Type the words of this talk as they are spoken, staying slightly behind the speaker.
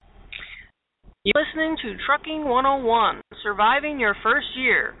You're listening to Trucking 101, Surviving Your First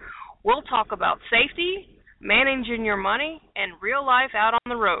Year. We'll talk about safety, managing your money, and real life out on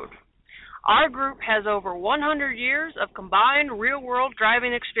the road. Our group has over 100 years of combined real-world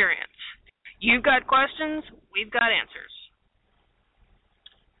driving experience. You've got questions, we've got answers.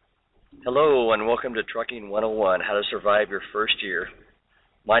 Hello and welcome to Trucking 101, How to Survive Your First Year.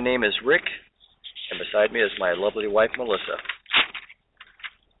 My name is Rick, and beside me is my lovely wife, Melissa.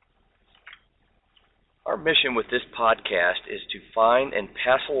 Our mission with this podcast is to find and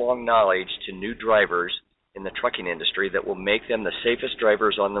pass along knowledge to new drivers in the trucking industry that will make them the safest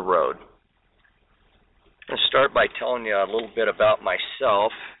drivers on the road. I'm going to start by telling you a little bit about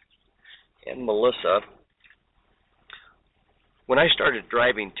myself and Melissa. When I started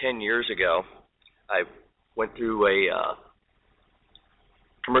driving 10 years ago, I went through a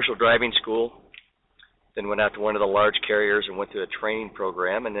commercial driving school, then went out to one of the large carriers and went through a training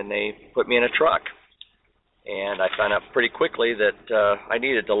program, and then they put me in a truck. And I found out pretty quickly that I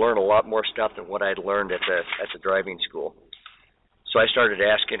needed to learn a lot more stuff than what I'd learned at the driving school. So I started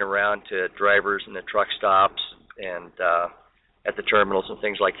asking around to drivers in the truck stops and at the terminals and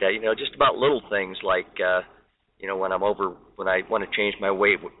things like that. You know, just about little things like when I want to change my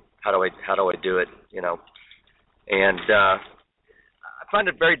weight, how do I do it? You know, and I find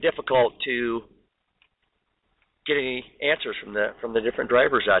it very difficult to get any answers from the different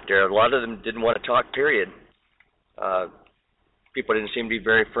drivers out there. A lot of them didn't want to talk. Period. People didn't seem to be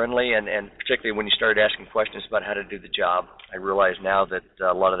very friendly, and particularly when you started asking questions about how to do the job, I realize now that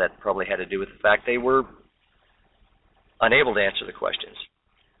a lot of that probably had to do with the fact they were unable to answer the questions.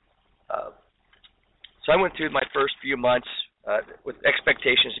 So I went through my first few months with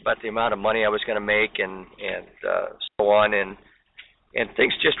expectations about the amount of money I was going to make and so on, and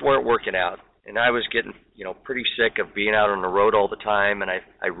things just weren't working out. And I was getting, pretty sick of being out on the road all the time, and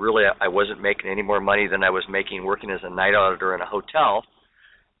I wasn't making any more money than I was making working as a night auditor in a hotel.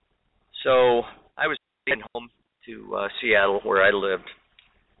 So I was heading home to Seattle, where I lived,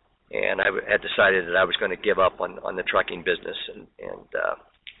 and I had decided that I was going to give up on the trucking business. And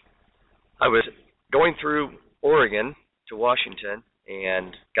I was going through Oregon to Washington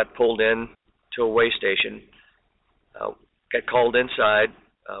and got pulled in to a weigh station, got called inside,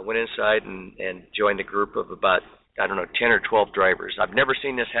 went inside and joined a group of about, 10 or 12 drivers. I've never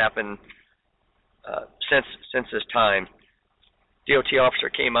seen this happen since this time. DOT officer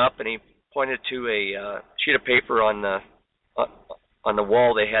came up and he pointed to a sheet of paper on the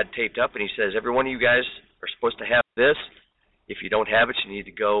wall they had taped up, and he says, "Every one of you guys are supposed to have this. If you don't have it, you need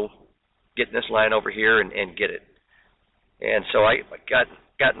to go get in this line over here and get it." And so I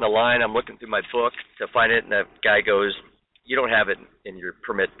got in the line. I'm looking through my book to find it, and the guy goes, "You don't have it in your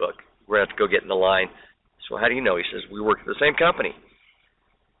permit book. We're going to have to go get in the line." So how do you know? He says, "We work for the same company."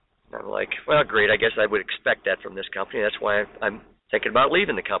 And I'm like, well, great. I guess I would expect that from this company. That's why I'm thinking about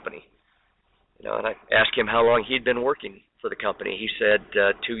leaving the company. And I asked him how long he'd been working for the company. He said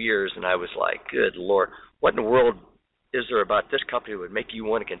 2 years, and I was like, good Lord, what in the world is there about this company that would make you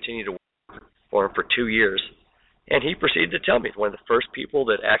want to continue to work for him for 2 years? And he proceeded to tell me, one of the first people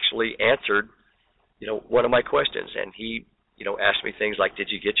that actually answered one of my questions. And he, asked me things like, "Did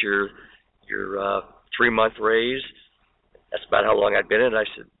you get your 3-month raise?" That's about how long I'd been in it. I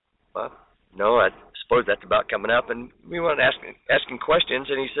said, "Well, no, I suppose that's about coming up." And we went asking questions,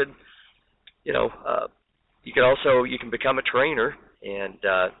 and he said, you can become a trainer, and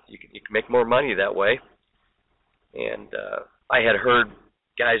you can make more money that way. And I had heard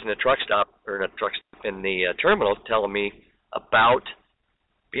guys in the truck stop in the terminal telling me about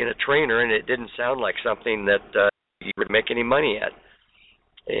being a trainer, and it didn't sound like something that you would make any money at.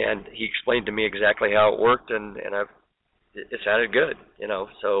 And he explained to me exactly how it worked, and it sounded good,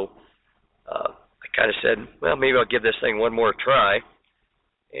 So I kind of said, well, maybe I'll give this thing one more try.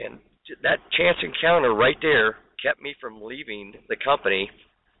 And that chance encounter right there kept me from leaving the company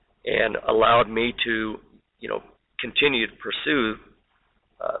and allowed me to, continue to pursue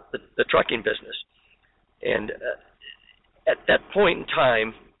the trucking business. And at that point in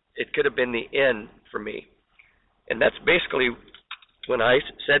time, it could have been the end for me. And that's basically when I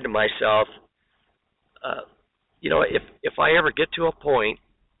said to myself, if I ever get to a point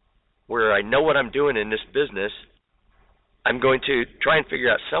where I know what I'm doing in this business, I'm going to try and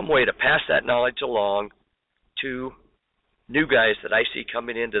figure out some way to pass that knowledge along to new guys that I see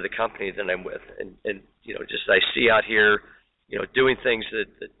coming into the company that I'm with. And just I see out here, doing things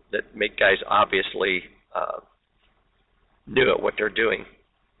that make guys obviously new at what they're doing.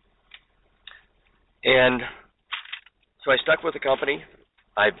 And so I stuck with the company.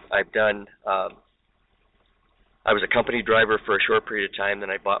 I've done I was a company driver for a short period of time, then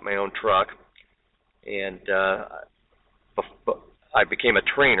I bought my own truck. and I became a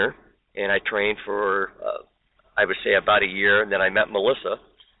trainer, and I trained for I would say about a year, and then I met Melissa.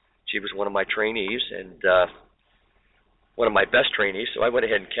 She was one of my trainees and one of my best trainees, so I went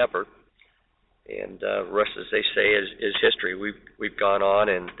ahead and kept her. And the rest, as they say, is history. We've gone on,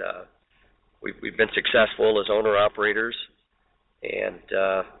 and we've been successful as owner operators, and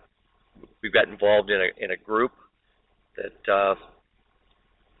we've got involved in a group that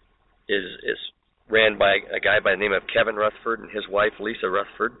is ran by a guy by the name of Kevin Rutherford and his wife Lisa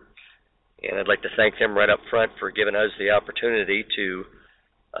Rutherford. And I'd like to thank them right up front for giving us the opportunity to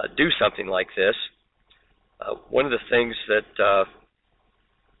do something like this. One of the things that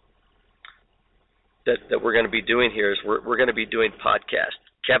we're going to be doing here is we're going to be doing podcasts.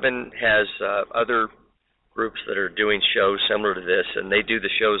 Kevin has other groups that are doing shows similar to this, and they do the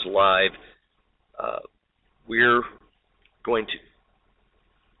shows live.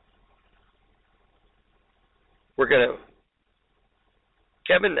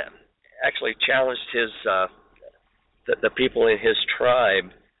 Kevin actually challenged his the people in his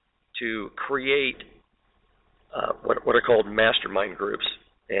tribe to create what are called mastermind groups,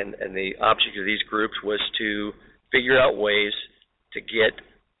 and the object of these groups was to figure out ways to get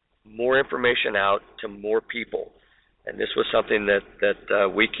more information out to more people. And this was something that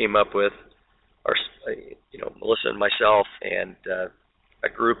we came up with, Melissa and myself and a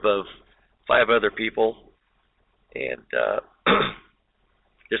group of 5 other people, and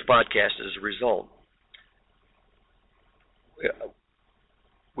this podcast is a result.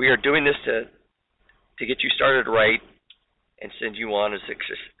 We are doing this to get you started right and send you on a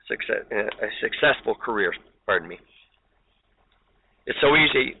successful career. Pardon me. It's so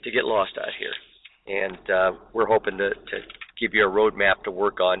easy to get lost out here, and we're hoping to give you a roadmap to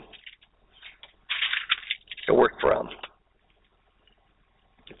work from.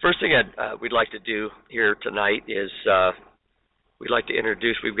 The first thing we'd like to do here tonight is we'd like to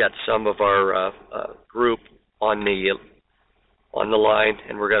introduce. We've got some of our group on the line,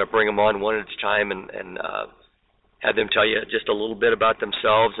 and we're going to bring them on one at a time and have them tell you just a little bit about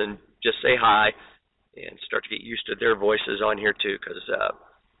themselves and just say hi and start to get used to their voices on here too, because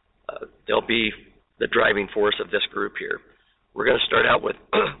they'll be the driving force of this group here. We're going to start out with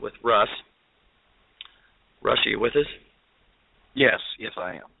Russ. Russ, are you with us? Yes,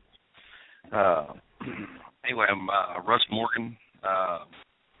 I am. Anyway, I'm Russ Morgan.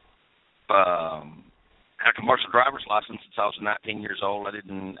 Had a commercial driver's license since I was 19 years old. I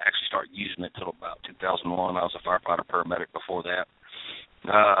didn't actually start using it until about 2001. I was a firefighter paramedic before that.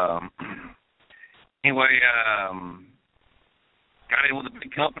 Anyway, got in with a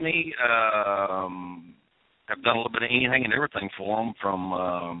big company. I've done a little bit of anything and everything for them,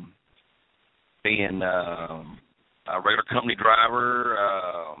 from being a regular company driver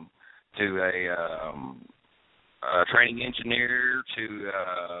to a training engineer to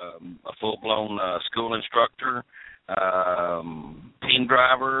a full-blown school instructor, team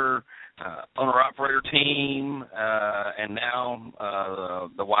driver, owner-operator team, and now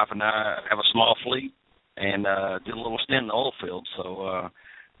the wife and I have a small fleet and did a little stint in the oil field. So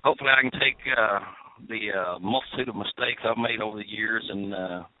hopefully I can take the multitude of mistakes I've made over the years and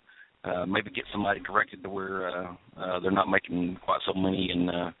maybe get somebody corrected to where they're not making quite so many,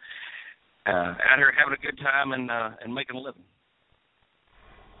 and out here having a good time and making a living.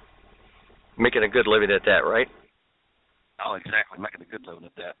 Making a good living at that, right? Oh, exactly. Making a good living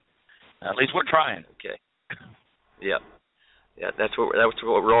at that. At least we're trying. Okay. Yeah. That's what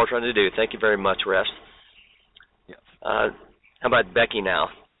we're all trying to do. Thank you very much, Russ. Yeah. How about Becky now?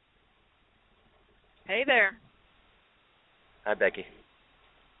 Hey there. Hi, Becky.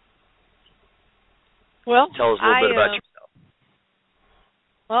 Well, tell us a little bit about yourself.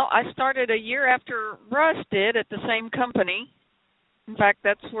 Well, I started a year after Russ did at the same company. In fact,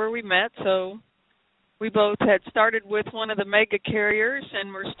 that's where we met. So we both had started with one of the mega carriers,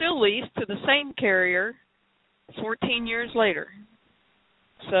 and we're still leased to the same carrier 14 years later.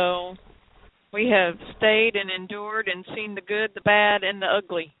 So we have stayed and endured and seen the good, the bad, and the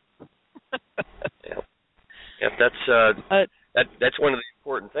ugly. Yep, that's one of the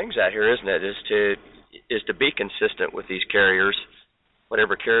important things out here, isn't it? Is to be consistent with these carriers,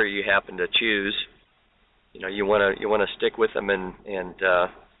 whatever carrier you happen to choose. You know, you want to stick with them and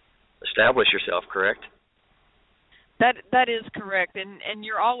establish yourself. Correct? That is correct, and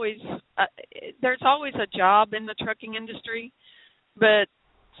you're always there's always a job in the trucking industry, but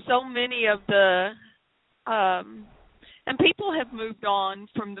so many of the and people have moved on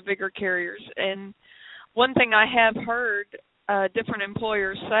from the bigger carriers. And one thing I have heard different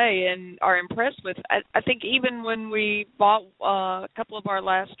employers say and are impressed with. I think even when we bought a couple of our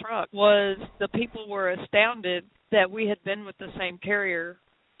last trucks, was the people were astounded that we had been with the same carrier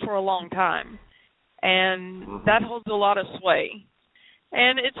for a long time, and that holds a lot of sway.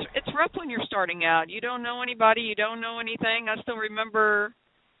 And it's rough when you're starting out. You don't know anybody. You don't know anything. I still remember,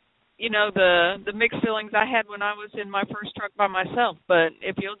 the mixed feelings I had when I was in my first truck by myself. But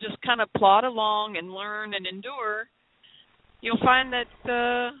if you'll just kind of plod along and learn and endure, you'll find that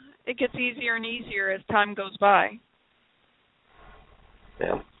it gets easier and easier as time goes by.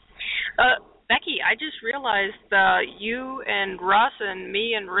 Yeah. Becky, I just realized you and Russ and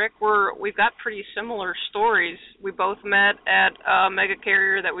me and Rick we've got pretty similar stories. We both met at a mega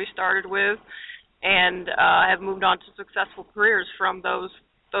carrier that we started with, and have moved on to successful careers from those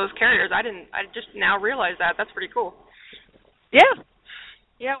carriers. I just now realized that. That's pretty cool. Yeah.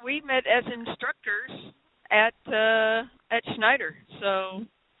 Yeah, we met as instructors at Schneider. So,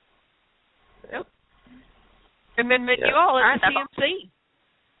 yep. And then met you all at the CMC.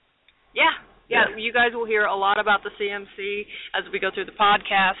 Yeah, you guys will hear a lot about the CMC as we go through the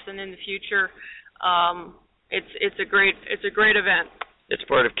podcast and in the future. It's a great event. It's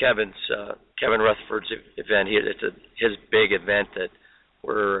part of Kevin Rutherford's event. It's his big event that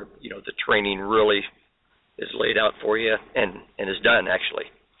where the training really is laid out for you and is done actually.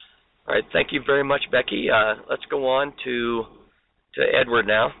 All right, thank you very much, Becky. Let's go on to Edward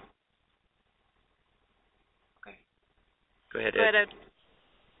now. Okay. Go ahead, Ed.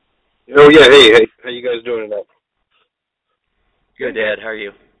 Oh, yeah. Hey. How you guys doing tonight? Good, Ed. How are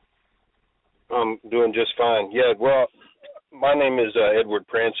you? I'm doing just fine. Yeah, well, my name is Edward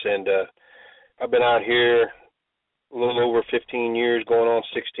Prince, and I've been out here a little over 15 years, going on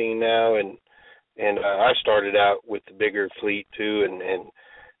 16 now, and I started out with the bigger fleet, too,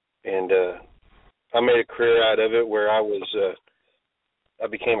 and I made a career out of it where I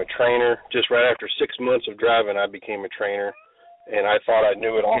became a trainer. Just right after 6 months of driving, I became a trainer, and I thought I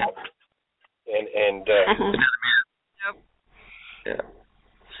knew it all. And Yep. Yeah.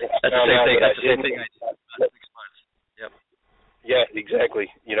 That's the same thing I did about 6 months. Yep. Yeah, exactly.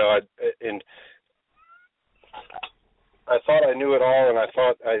 I thought I knew it all, and I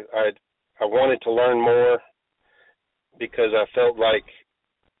thought I wanted to learn more because I felt like,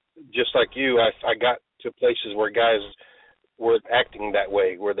 just like you, I got to places where guys were acting that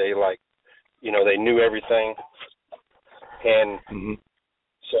way, where they they knew everything, and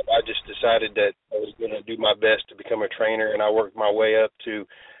so I just decided that I was going to do my best to become a trainer, and I worked my way up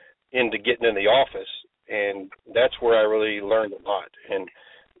into getting in the office, and that's where I really learned a lot. And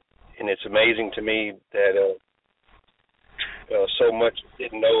it's amazing to me that so much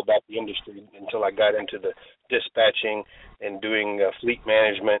didn't know about the industry until I got into the dispatching and doing fleet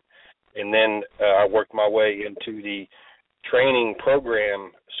management, and then I worked my way into the training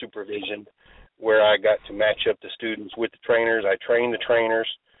program supervision, where I got to match up the students with the trainers. I trained the trainers,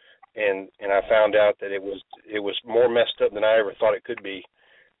 and I found out that it was more messed up than I ever thought it could be.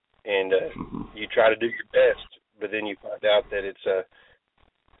 And you try to do your best, but then you find out that it's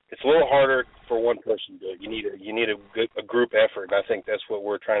a little harder for one person to do it. You need a group effort, and I think that's what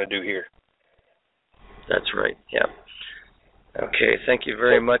we're trying to do here. That's right. Yeah. Okay. Thank you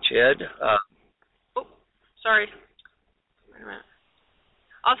very much, Ed. Sorry. Wait a minute.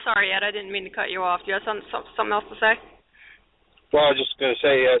 Oh, sorry, Ed. I didn't mean to cut you off. Do you have something else to say? Well, I was just going to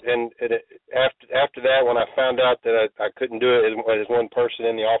say, and after that, when I found out that I couldn't do it as one person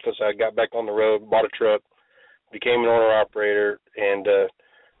in the office, I got back on the road, bought a truck, became an owner-operator, and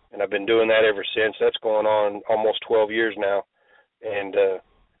I've been doing that ever since. That's going on almost 12 years now, and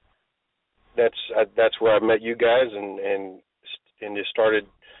that's where I met you guys, and just started.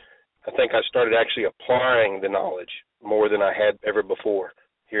 I think I started actually applying the knowledge more than I had ever before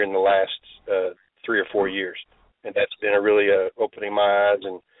here in the last 3 or 4 years. And that's been really opening my eyes,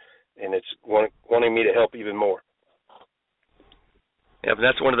 and it's wanting me to help even more. Yeah, but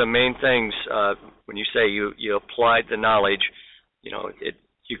that's one of the main things when you say you applied the knowledge.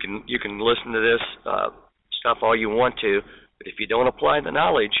 You can listen to this stuff all you want to, but if you don't apply the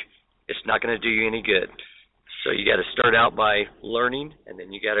knowledge, it's not going to do you any good. So you got to start out by learning, and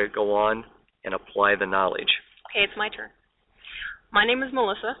then you got to go on and apply the knowledge. Okay, it's my turn. My name is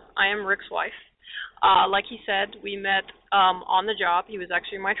Melissa. I am Rick's wife. Like he said, we met on the job. He was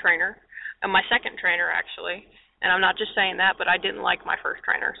actually my trainer, and my second trainer, actually. And I'm not just saying that, but I didn't like my first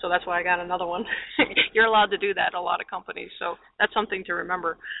trainer, so that's why I got another one. You're allowed to do that at a lot of companies, so that's something to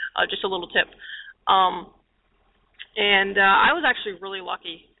remember. Just a little tip. And I was actually really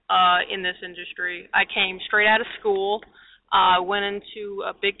lucky in this industry. I came straight out of school, went into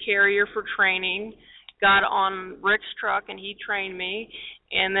a big carrier for training, got on Rick's truck and he trained me,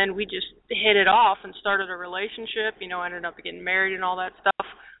 and then we just hit it off and started a relationship, ended up getting married and all that stuff.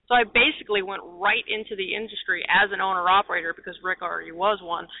 So I basically went right into the industry as an owner-operator because Rick already was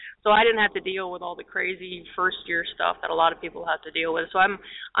one. So I didn't have to deal with all the crazy first-year stuff that a lot of people have to deal with. So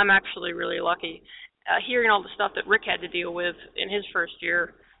I'm actually really lucky. Hearing all the stuff that Rick had to deal with in his first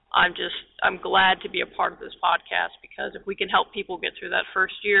year, I'm glad to be a part of this podcast, because if we can help people get through that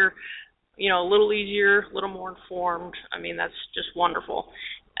first year, a little easier, a little more informed, that's just wonderful.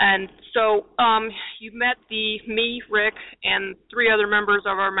 And so you've met me, Rick, and 3 other members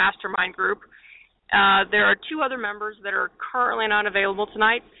of our mastermind group. There are 2 other members that are currently not available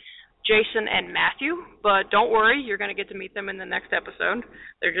tonight, Jason and Matthew, but don't worry, you're going to get to meet them in the next episode.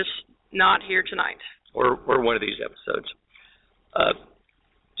 They're just not here tonight. Or one of these episodes.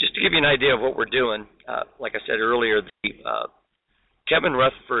 Just to give you an idea of what we're doing, like I said earlier, the Kevin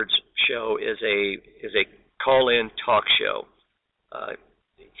Rutherford's show is a call-in talk show.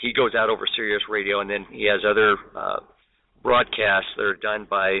 He goes out over Sirius Radio, and then he has other broadcasts that are done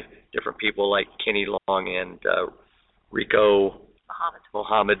by different people like Kenny Long and Rico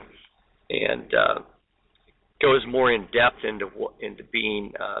Mohammed, and goes more in depth into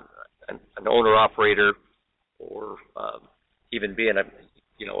being an owner-operator, or even being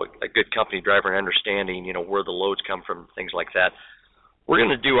a good company driver and understanding where the loads come from, things like that. We're going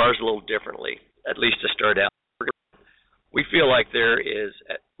to do ours a little differently, at least to start out. We feel like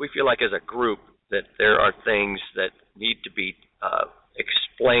as a group that there are things that need to be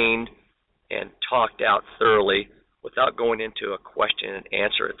explained and talked out thoroughly without going into a question and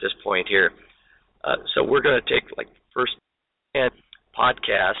answer at this point here. So we're going to take first 10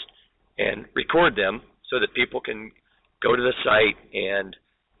 podcasts and record them so that people can go to the site and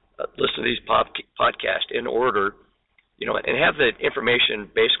listen to these podcasts in order, and have the information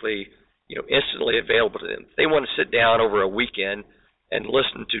basically instantly available to them. If they want to sit down over a weekend and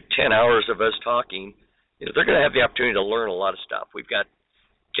listen to 10 hours of us talking, they're going to have the opportunity to learn a lot of stuff. We've got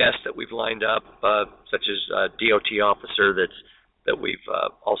guests that we've lined up, such as a DOT officer that we've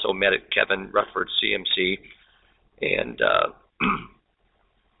also met at Kevin Rutherford's CMC, and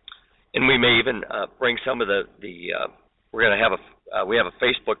we may even bring some of we're going to have we have a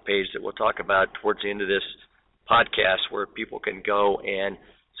Facebook page that we'll talk about towards the end of this podcast, where people can go and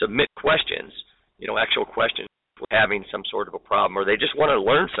submit questions, actual questions, if we're having some sort of a problem, or they just want to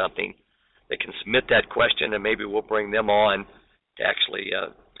learn something. They can submit that question, and maybe we'll bring them on to actually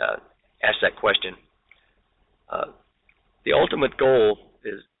ask that question. The ultimate goal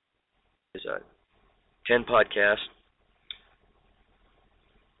is a 10 podcast.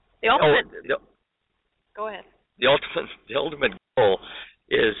 Go ahead. The ultimate goal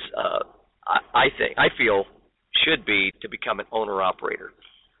is, I feel, should be to become an owner-operator.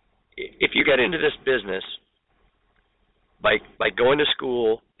 If you got into this business by going to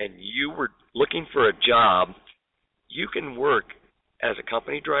school and you were looking for a job, you can work as a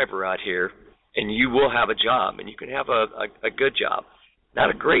company driver out here, and you will have a job, and you can have a good job, not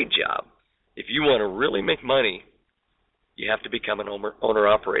a great job. If you want to really make money, you have to become an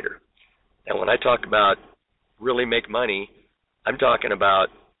owner-operator. And when I talk about really make money, I'm talking about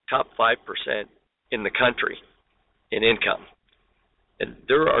top 5% in the country in income. And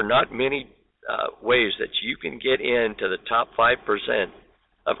there are not many ways that you can get into the top 5%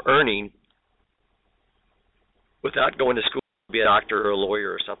 of earning without going to school to be a doctor or a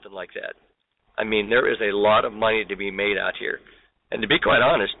lawyer or something like that. There is a lot of money to be made out here. And to be quite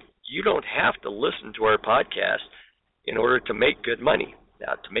honest, you don't have to listen to our podcast in order to make good money.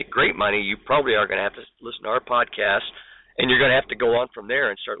 Now, to make great money, you probably are going to have to listen to our podcast, and you're going to have to go on from there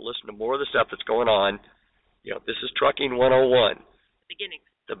and start listening to more of the stuff that's going on. This is Trucking 101.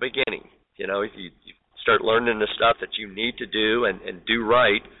 The beginning. You start learning the stuff that you need to do and do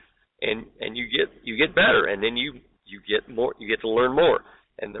right, and you get better, and then you get more. You get to learn more,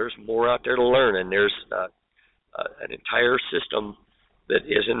 and there's more out there to learn, and there's an entire system that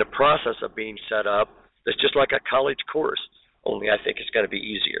is in the process of being set up. That's just like a college course. Only I think it's going to be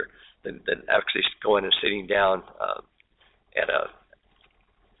easier than actually going and sitting down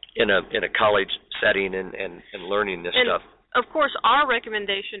in a college setting and learning this stuff. Of course, our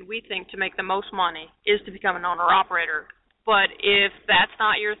recommendation, we think, to make the most money is to become an owner-operator. But if that's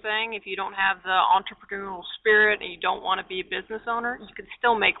not your thing, if you don't have the entrepreneurial spirit and you don't want to be a business owner, you can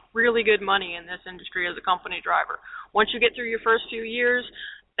still make really good money in this industry as a company driver. Once you get through your first few years,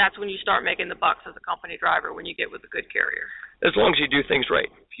 that's when you start making the bucks as a company driver, when you get with a good carrier. As long as you do things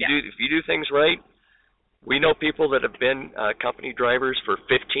right. If you do things right, we know people that have been company drivers for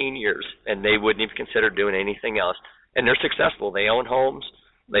 15 years, and they wouldn't even consider doing anything else. And they're successful. They own homes.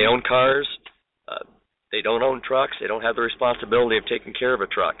 They own cars. they don't own trucks. They don't have the responsibility of taking care of a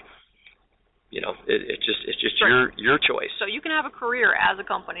truck. It's just your choice. So you can have a career as a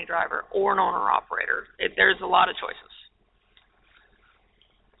company driver or an owner-operator. There's a lot of choices.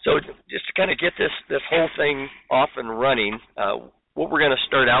 So just to kind of get this whole thing off and running, what we're going to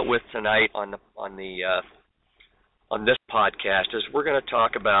start out with tonight on this podcast is we're going to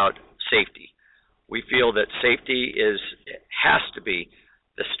talk about safety. We feel that safety has to be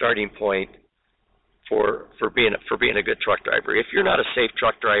the starting point for being a good truck driver. If you're not a safe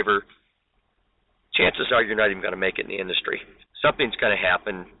truck driver, chances are you're not even going to make it in the industry. Something's going to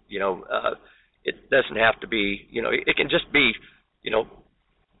happen. It doesn't have to be. It can just be,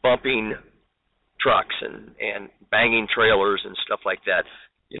 bumping trucks and banging trailers and stuff like that.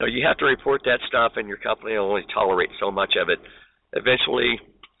 You have to report that stuff, and your company will only tolerate so much of it. Eventually,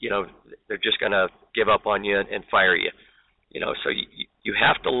 they're just going to give up on you and fire you. So you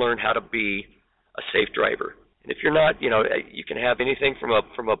have to learn how to be a safe driver. And if you're not, you can have anything from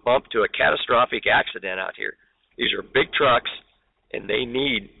a bump to a catastrophic accident out here. These are big trucks, and they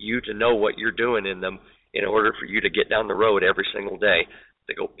need you to know what you're doing in them in order for you to get down the road every single day.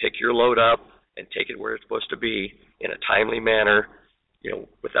 To go pick your load up and take it where it's supposed to be in a timely manner,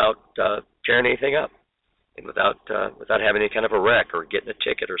 without tearing anything up and without having any kind of a wreck or getting a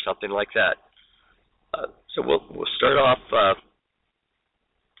ticket or something like that. So we'll start off.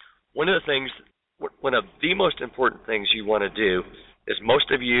 One of the most important things you want to do is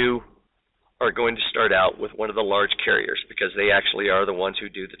most of you are going to start out with one of the large carriers because they actually are the ones who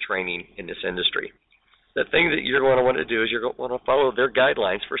do the training in this industry. The thing that you're going to want to do is you're going to want to follow their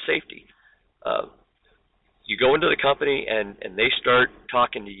guidelines for safety. You go into the company and they start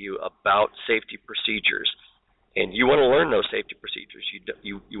talking to you about safety procedures, and you want to learn those safety procedures.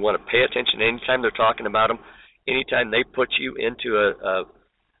 You want to pay attention anytime they're talking about them, anytime they put you into a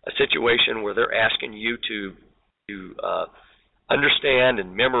situation where they're asking you to understand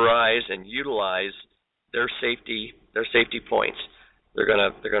and memorize and utilize their safety points. They're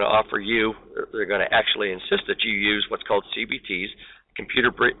going to offer you. They're going to actually insist that you use what's called CBTs,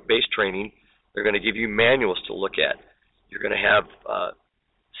 computer-based training. They're going to give you manuals to look at. You're going to have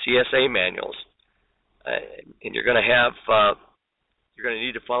CSA manuals, and you're going to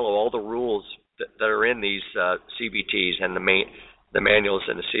need to follow all the rules that are in these CBTs and the manuals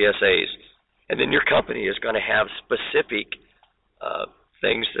and the CSAs. And then your company is going to have specific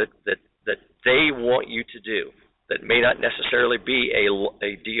things that they want you to do that may not necessarily be a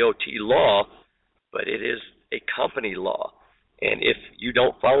DOT law, but it is a company law. And if you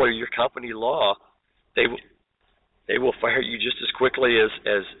don't follow your company law, they will fire you just as quickly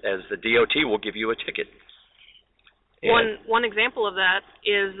as the DOT will give you a ticket. One example of that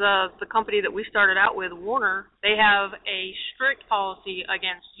is the company that we started out with, Warner. They have a strict policy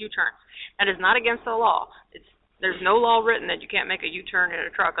against U-turns. That is not against the law. There's no law written that you can't make a U-turn in a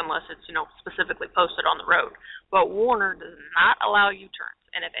truck unless it's specifically posted on the road. But Warner does not allow U-turns.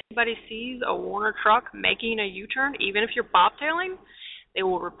 And if anybody sees a Warner truck making a U-turn, even if you're bobtailing, they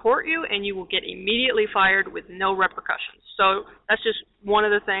will report you and you will get immediately fired with no repercussions. So that's just one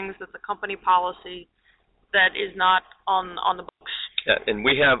of the things that's a company policy that is not on the books. Yeah, and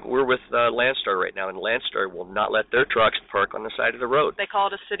we're with Landstar right now, and Landstar will not let their trucks park on the side of the road. They call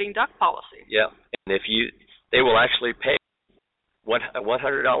it a sitting duck policy. Yeah, and they will actually pay a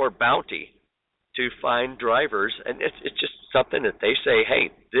 $100 bounty to find drivers, and it's just something that they say, hey,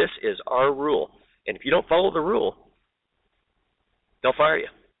 this is our rule, and if you don't follow the rule, they'll fire you,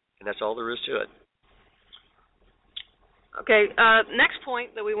 and that's all there is to it. Okay, next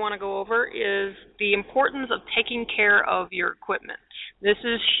point that we want to go over is the importance of taking care of your equipment. This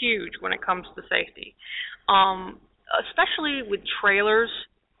is huge when it comes to safety, especially with trailers.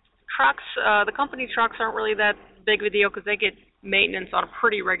 Trucks, the company trucks aren't really that big of a deal because they get maintenance on a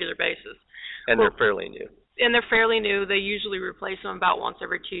pretty regular basis. And they're fairly new. And they're fairly new. They usually replace them about once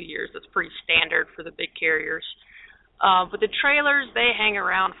every 2 years. That's pretty standard for the big carriers. But the trailers, they hang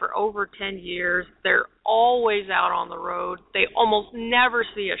around for over 10 years. They're always out on the road. They almost never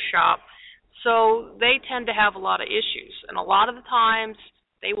see a shop. So they tend to have a lot of issues. And a lot of the times,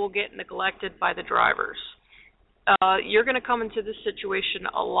 they will get neglected by the drivers. You're going to come into this situation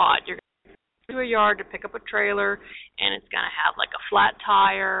a lot. You're going to go to a yard to pick up a trailer, and it's going to have like a flat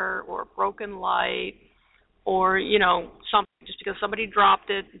tire or a broken light or, something just because somebody dropped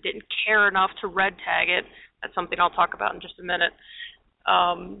it, didn't care enough to red tag it. That's something I'll talk about in just a minute.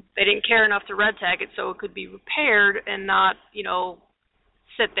 They didn't care enough to red tag it so it could be repaired and not,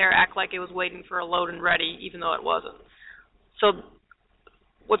 sit there, act like it was waiting for a load and ready, even though it wasn't. So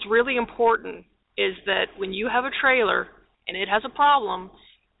what's really important is that when you have a trailer and it has a problem,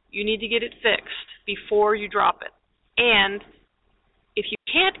 you need to get it fixed before you drop it. And if you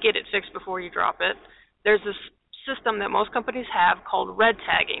can't get it fixed before you drop it, there's this system that most companies have called red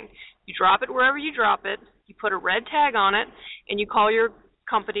tagging. You drop it wherever you drop it, you put a red tag on it, and you call your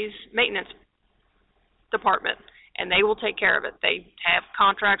company's maintenance department, and they will take care of it. They have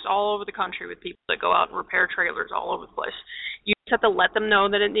contracts all over the country with people that go out and repair trailers all over the place. You just have to let them know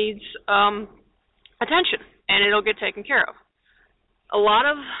that it needs attention, and it'll get taken care of. A lot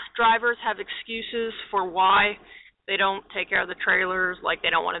of drivers have excuses for why they don't take care of the trailers, like they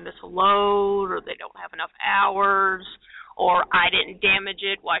don't want to miss a load, or they don't have enough hours, or I didn't damage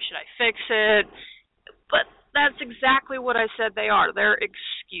it, why should I fix it? But that's exactly what I said they are. They're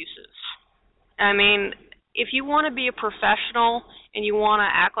excuses. I mean, if you want to be a professional and you want to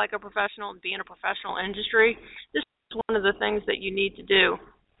act like a professional and be in a professional industry, this is one of the things that you need to do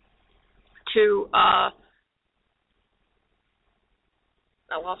to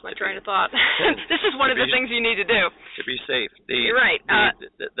I lost my train of thought. This is one of the things you need to do. To be safe. You're right.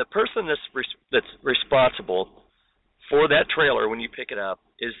 The person that's responsible for that trailer when you pick it up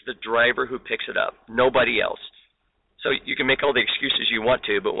is the driver who picks it up, nobody else. So you can make all the excuses you want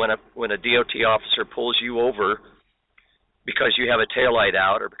to, but when a DOT officer pulls you over because you have a taillight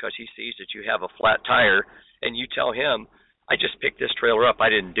out or because he sees that you have a flat tire and you tell him, I just picked this trailer up, I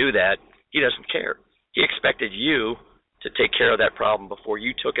didn't do that, he doesn't care. He expected you to take care of that problem before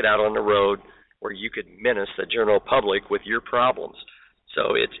you took it out on the road where you could menace the general public with your problems.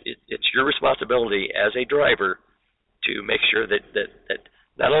 So it's your responsibility as a driver to make sure that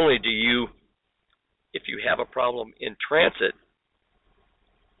not only do you, if you have a problem in transit,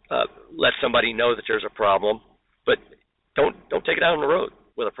 let somebody know that there's a problem, but don't take it out on the road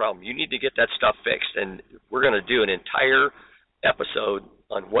with a problem. You need to get that stuff fixed, and we're going to do an entire episode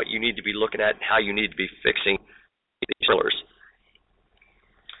on what you need to be looking at and how you need to be fixing these trailers.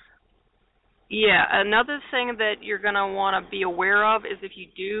 Yeah, another thing that you're going to want to be aware of is if you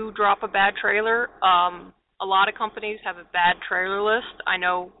do drop a bad trailer, a lot of companies have a bad trailer list. I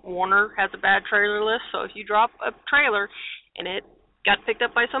know Warner has a bad trailer list, so if you drop a trailer and it got picked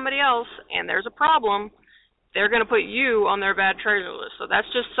up by somebody else and there's a problem, they're going to put you on their bad trailer list. So that's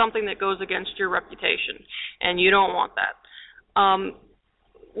just something that goes against your reputation, and you don't want that.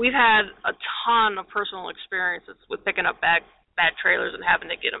 We've had a ton of personal experiences with picking up bad trailers and having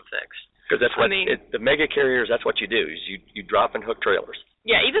to get them fixed. Because that's what the mega carriers, that's what you do, is you drop and hook trailers.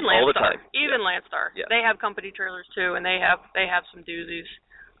 Yeah, even Landstar. All the time. Even Landstar. Yeah. They have company trailers too, and they have some doozies.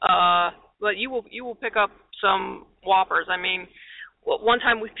 But you will pick up some whoppers. I mean, one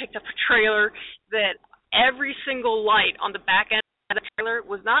time we picked up a trailer that every single light on the back end of the trailer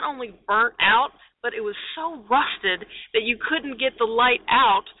was not only burnt out, but it was so rusted that you couldn't get the light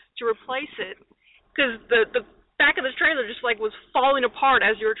out to replace it because the back of the trailer just like was falling apart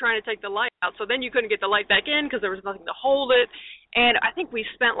as you were trying to take the light out. So then you couldn't get the light back in because there was nothing to hold it. And I think we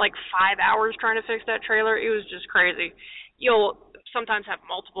spent like 5 hours trying to fix that trailer. It was just crazy. You'll sometimes have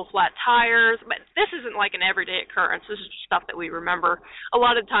multiple flat tires, but this isn't like an everyday occurrence. This is just stuff that we remember. A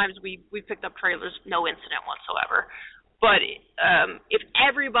lot of times we picked up trailers, no incident whatsoever. But if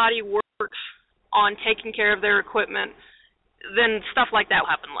everybody works on taking care of their equipment, then stuff like that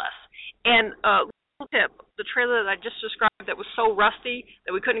will happen less. And little tip, the trailer that I just described that was so rusty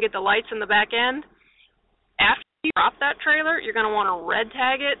that we couldn't get the lights in the back end, after you drop that trailer, you're going to want to red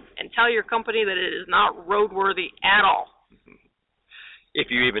tag it and tell your company that it is not roadworthy at all.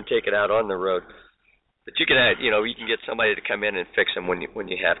 If you even take it out on the road. But you can get somebody to come in and fix them when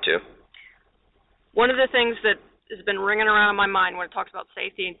you have to. One of the things that has been ringing around in my mind when it talks about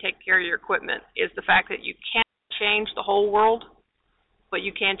safety and take care of your equipment is the fact that you can't change the whole world, but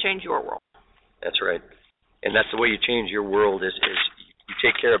you can change your world. That's right. And that's the way you change your world is you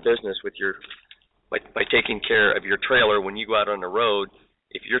take care of business with by taking care of your trailer when you go out on the road.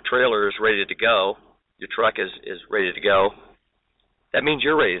 If your trailer is ready to go, your truck is ready to go, that means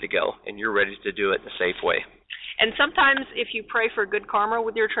you're ready to go and you're ready to do it in a safe way. And sometimes if you pray for good karma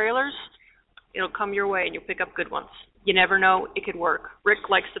with your trailers, it'll come your way and you'll pick up good ones. You never know, it could work. Rick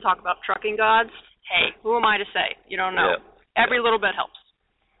likes to talk about trucking gods. Hey, who am I to say? You don't know. Yeah. Every little bit helps.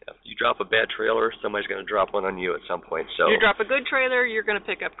 Yeah. You drop a bad trailer, somebody's going to drop one on you at some point. So you drop a good trailer, you're going to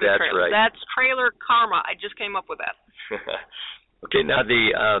pick up good trailers. Right. That's trailer karma. I just came up with that. Okay, now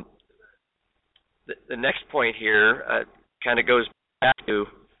the next point here kind of goes back to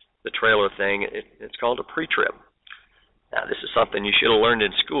the trailer thing. It's called a pre-trip. Now, this is something you should have learned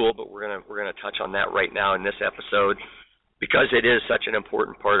in school, but we're gonna touch on that right now in this episode because it is such an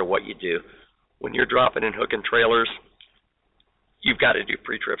important part of what you do. When you're dropping and hooking trailers, you've got to do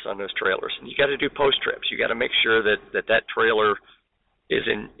pre-trips on those trailers, and you got to do post-trips. You got to make sure that trailer is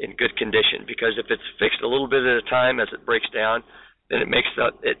in good condition, because if it's fixed a little bit at a time as it breaks down, then it makes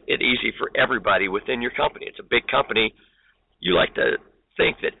it easy for everybody within your company. It's a big company. You like to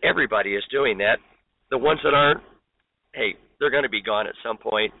think that everybody is doing that. The ones that aren't, hey, they're going to be gone at some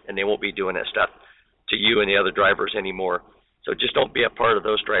point, and they won't be doing that stuff to you and the other drivers anymore. So just don't be a part of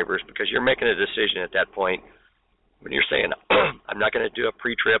those drivers, because you're making a decision at that point when you're saying, I'm not going to do a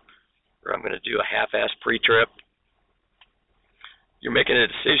pre-trip, or I'm going to do a half-ass pre-trip. You're making a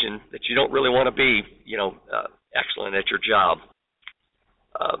decision that you don't really want to be, excellent at your job.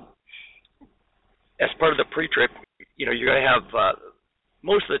 As part of the pre-trip, you're going to have,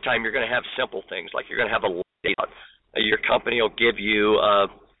 most of the time you're going to have simple things, like you're going to have a layout. Your company will give you,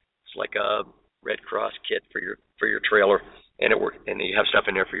 it's like a Red Cross kit for your trailer, and you have stuff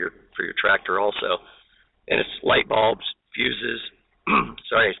in there for your tractor also. And it's light bulbs, fuses.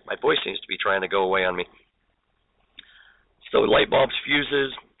 Sorry, my voice seems to be trying to go away on me. So light bulbs,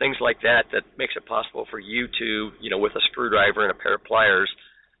 fuses, things like that makes it possible for you to, with a screwdriver and a pair of pliers,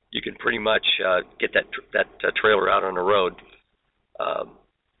 you can pretty much get that trailer out on the road.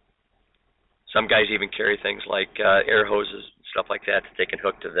 Some guys even carry things like air hoses, stuff like that they can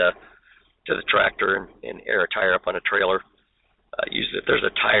hook to the tractor and air a tire up on a trailer. Usually, if there's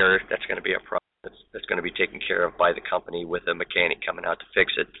a tire, that's going to be a problem. That's going to be taken care of by the company with a mechanic coming out to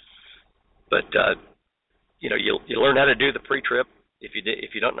fix it. But you learn how to do the pre-trip. If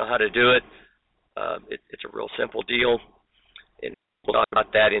you don't know how to do it, it's a real simple deal. And we'll talk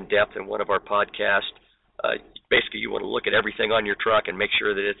about that in depth in one of our podcasts. Basically, you want to look at everything on your truck and make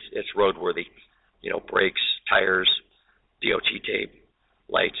sure that it's roadworthy. Brakes, tires, DOT tape,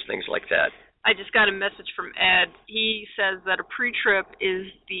 lights, things like that. I just got a message from Ed. He says that a pre-trip is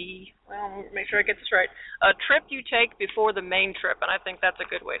make sure I get this right, a trip you take before the main trip, and I think that's a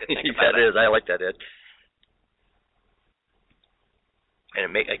good way to think about it. That is. I like that, Ed.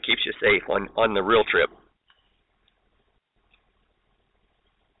 And it keeps you safe on the real trip.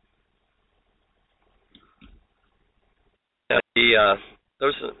 Now,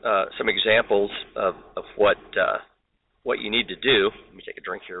 those are some examples of what you need to do. Let me take a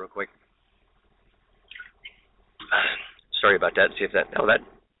drink here real quick. Sorry about that. See if that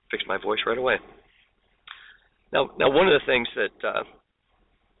fixed my voice right away. Now one of the things that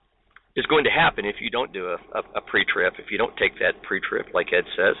is going to happen if you don't do a pre-trip, if you don't take that pre-trip, like Ed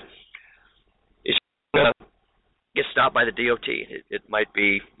says, is you're going to get stopped by the DOT. It might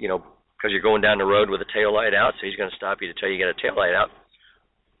be, because you're going down the road with a tail light out, so he's going to stop you to tell you you got a tail light out.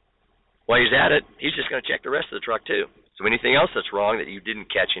 While he's at it, he's just going to check the rest of the truck too. So anything else that's wrong that you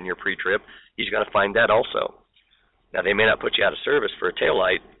didn't catch in your pre-trip, he's going to find that also. Now, they may not put you out of service for a tail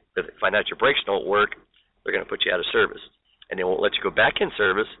light, but if they find out your brakes don't work, they're going to put you out of service. And they won't let you go back in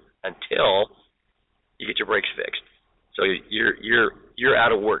service until you get your brakes fixed. So you're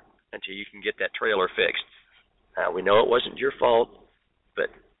out of work until you can get that trailer fixed. We know it wasn't your fault,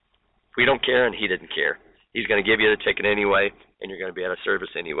 but we don't care, and he didn't care. He's going to give you the ticket anyway, and you're going to be out of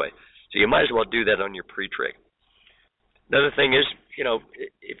service anyway. So you might as well do that on your pre-trip. Another thing is,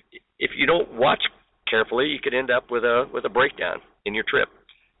 if you don't watch carefully, you could end up with a breakdown in your trip.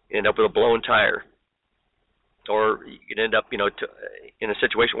 You end up with a blown tire, or you could end up, in a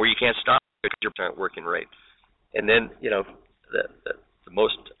situation where you can't stop because your brakes aren't working right. And then,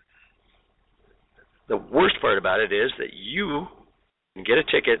 the worst part about it is that you can get a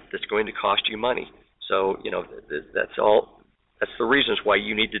ticket that's going to cost you money. So, that's the reasons why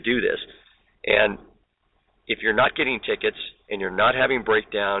you need to do this. And if you're not getting tickets and you're not having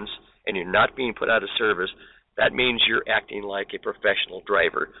breakdowns and you're not being put out of service, that means you're acting like a professional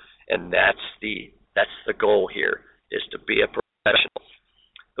driver. And that's the goal here, is to be a professional.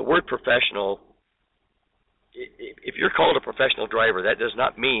 The word professional, if you're called a professional driver, that does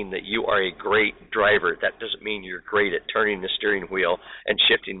not mean that you are a great driver. That doesn't mean you're great at turning the steering wheel and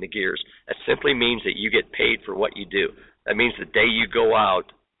shifting the gears. That simply means that you get paid for what you do. That means the day you go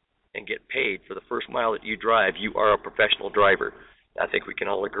out and get paid for the first mile that you drive, you are a professional driver. I think we can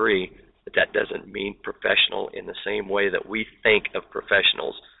all agree that doesn't mean professional in the same way that we think of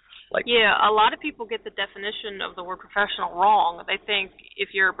professionals. Yeah, a lot of people get the definition of the word professional wrong. They think if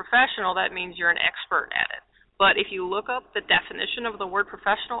you're a professional, that means you're an expert at it. But if you look up the definition of the word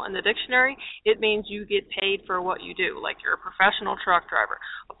professional in the dictionary, it means you get paid for what you do. Like you're a professional truck driver,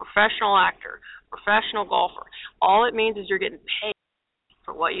 a professional actor, professional golfer. All it means is you're getting paid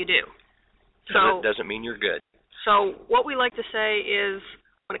for what you do. So it doesn't mean you're good. So what we like to say is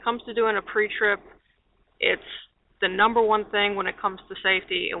when it comes to doing a pre-trip, it's the number one thing when it comes to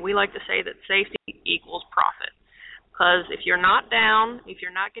safety, and we like to say that safety equals profit. Because if you're not down, if you're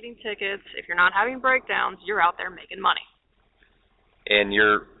not getting tickets, if you're not having breakdowns, you're out there making money. and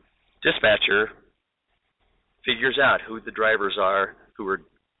your dispatcher figures out who the drivers are who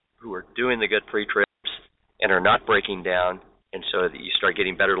are doing the good pre-trips and are not breaking down, and so that you start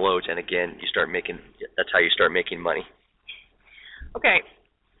getting better loads, and again, that's how you start making money. Okay,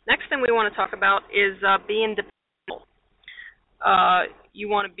 next thing we want to talk about is being dependable. You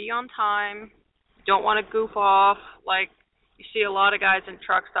want to be on time. You don't want to goof off. Like, you see a lot of guys in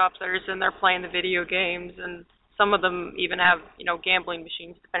truck stops that are just in there playing the video games, and some of them even have, gambling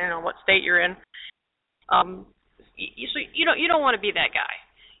machines, depending on what state you're in. So you don't want to be that guy.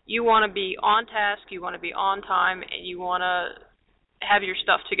 You want to be on task, you want to be on time, and you want to have your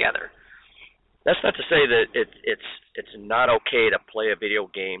stuff together. That's not to say that it's not okay to play a video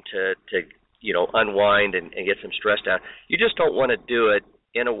game to unwind and get some stress down. You just don't want to do it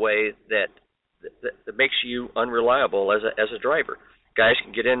in a way that makes you unreliable as a driver. Guys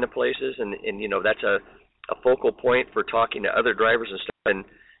can get into places, and that's a focal point for talking to other drivers and stuff. And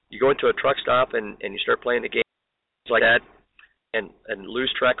you go into a truck stop and you start playing the game like that, and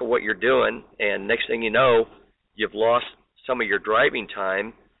lose track of what you're doing, and next thing you know, you've lost some of your driving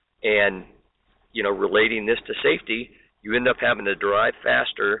time, and relating this to safety, you end up having to drive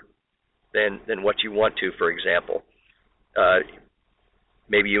faster than what you want to. For example,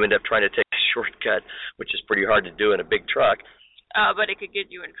 maybe you end up trying to take a shortcut, which is pretty hard to do in a big truck. But it could get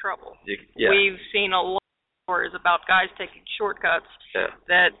you in trouble. Yeah. We've seen a lot of stories about guys taking shortcuts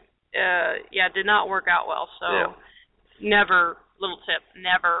that did not work out well. So never, little tip,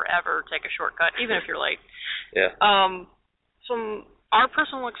 never ever take a shortcut, even if you're late. Yeah. From our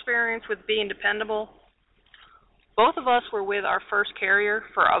personal experience with being dependable, both of us were with our first carrier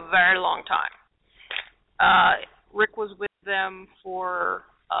for a very long time. Rick was with them for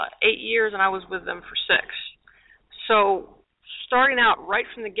 8 years, and I was with them for 6. So starting out right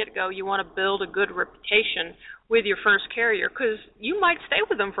from the get-go, you want to build a good reputation with your first carrier, because you might stay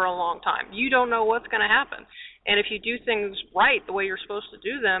with them for a long time. You don't know what's going to happen. And if you do things right the way you're supposed to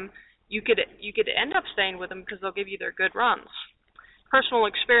do them, you could end up staying with them because they'll give you their good runs. Personal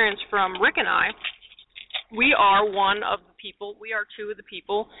experience from Rick and I, we are two of the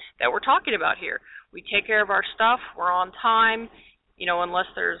people that we're talking about here. We take care of our stuff. We're on time, unless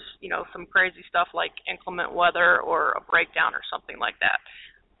there's, some crazy stuff like inclement weather or a breakdown or something like that.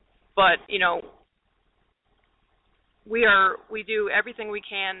 But, we do everything we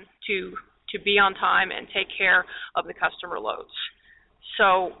can to be on time and take care of the customer loads.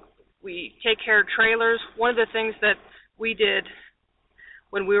 So we take care of trailers. One of the things that we did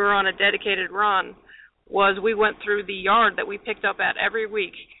when we were on a dedicated run was we went through the yard that we picked up at every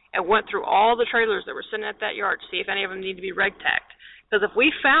week and went through all the trailers that were sitting at that yard to see if any of them need to be reg tagged. Because if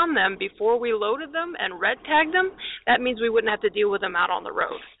we found them before we loaded them and reg tagged them, that means we wouldn't have to deal with them out on the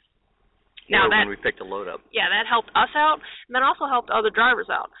road. Now when we picked a load up. Yeah, that helped us out, and that also helped other drivers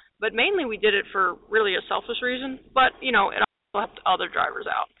out. But mainly we did it for really a selfish reason, but, it also helped other drivers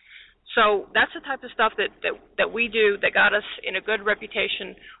out. So that's the type of stuff that we do that got us in a good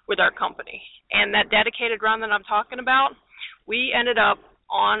reputation with our company. And that dedicated run that I'm talking about, we ended up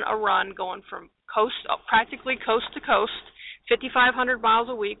on a run going from practically coast to coast, 5,500 miles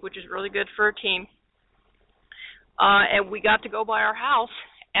a week, which is really good for a team. And we got to go by our house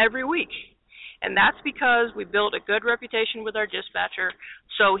every week. And that's because we built a good reputation with our dispatcher,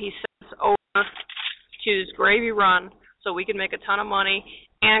 so he sent us over to this gravy run so we can make a ton of money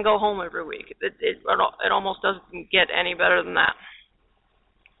and go home every week. It almost doesn't get any better than that.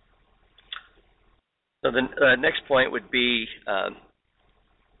 So the next point would be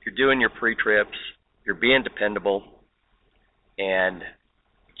you're doing your pre-trips, you're being dependable, and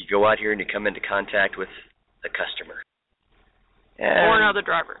you go out here and you come into contact with the customer. Or another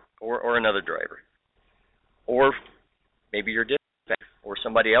driver. Or another driver. Or maybe your dispatcher or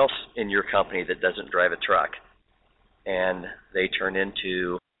somebody else in your company that doesn't drive a truck. And they turn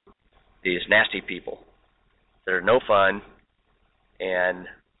into these nasty people that are no fun, and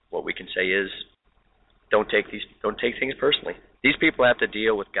what we can say is don't take things personally. These people have to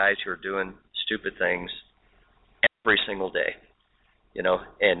deal with guys who are doing stupid things every single day.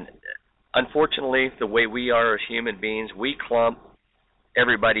 And unfortunately, the way we are as human beings, we clump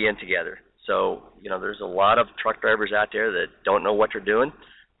everybody in together. So, there's a lot of truck drivers out there that don't know what they're doing,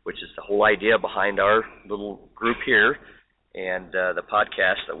 which is the whole idea behind our little group here and the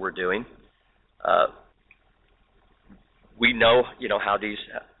podcast that we're doing. We know, how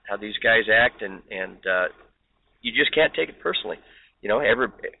these guys act, and you just can't take it personally.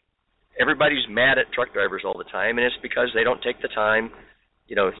 Everybody's mad at truck drivers all the time, and it's because they don't take the time.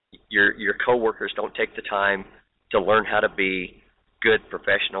 Your coworkers don't take the time to learn how to be good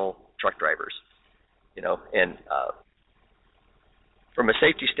professional truck drivers. And from a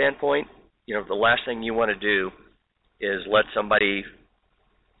safety standpoint, the last thing you want to do is let somebody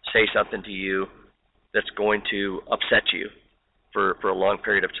say something to you that's going to upset you for a long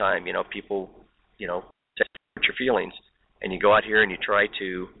period of time. People, say your feelings, and you go out here and you try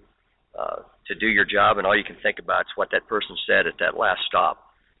to do your job, and all you can think about is what that person said at that last stop,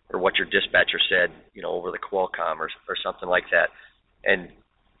 or what your dispatcher said, over the Qualcomm or something like that. And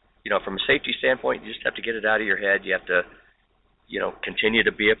from a safety standpoint, you just have to get it out of your head. You have to, continue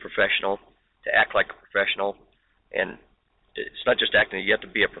to be a professional, to act like a professional, and it's not just acting. You have to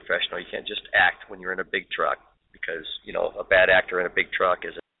be a professional. You can't just act when you're in a big truck, because a bad actor in a big truck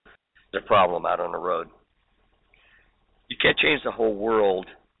is a problem out on the road. You can't change the whole world,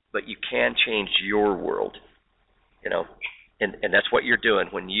 but you can change your world. And that's what you're doing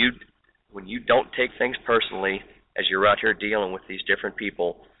when you don't take things personally as you're out here dealing with these different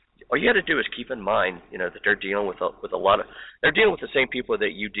people. All you got to do is keep in mind, that they're dealing with they're dealing with the same people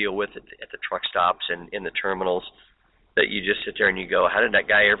that you deal with at the truck stops and in the terminals. That you just sit there and you go, how did that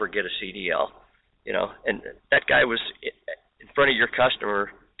guy ever get a CDL? And that guy was in front of your customer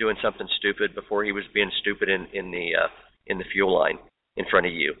doing something stupid before he was being stupid in the fuel line in front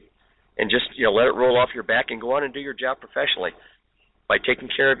of you. And just let it roll off your back and go on and do your job professionally. By taking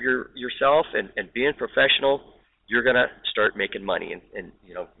care of yourself and being professional, you're gonna start making money. And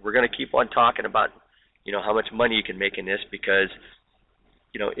we're gonna keep on talking about how much money you can make in this, because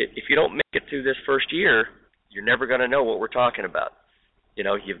if you don't make it through this first year, you're never going to know what we're talking about.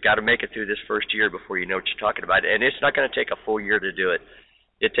 You've got to make it through this first year before you know what you're talking about. And it's not going to take a full year to do it.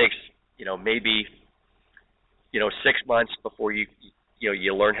 It takes, maybe, 6 months before you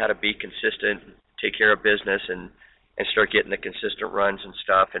learn how to be consistent, take care of business, and start getting the consistent runs and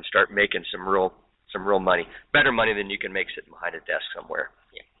stuff, and start making some real money, better money than you can make sitting behind a desk somewhere.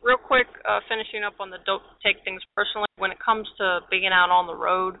 Yeah. Real quick, finishing up on the don't take things personally. When it comes to being out on the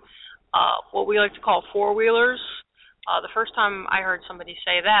road, what we like to call four-wheelers. The first time I heard somebody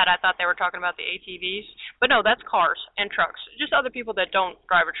say that, I thought they were talking about the ATVs. But no, that's cars and trucks, just other people that don't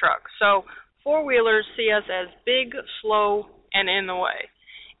drive a truck. So four-wheelers see us as big, slow, and in the way.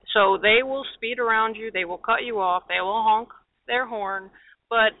 So they will speed around you. They will cut you off. They will honk their horn.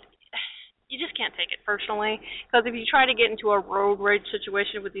 But you just can't take it personally, because if you try to get into a road rage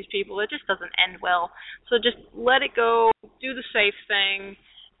situation with these people, it just doesn't end well. So just let it go, do the safe thing.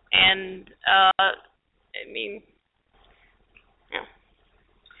 And, yeah.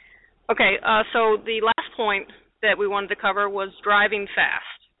 Okay, so the last point that we wanted to cover was driving fast.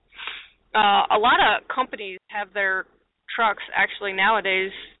 A lot of companies have their trucks actually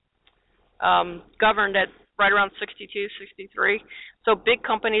nowadays governed at right around 62, 63. So big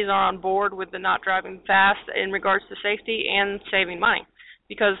companies are on board with the not driving fast in regards to safety and saving money.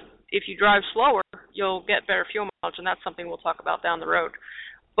 Because if you drive slower, you'll get better fuel mileage, and that's something we'll talk about down the road.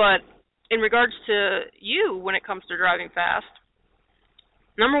 But in regards to you, when it comes to driving fast,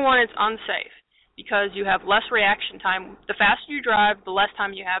 number one, it's unsafe because you have less reaction time. The faster you drive, the less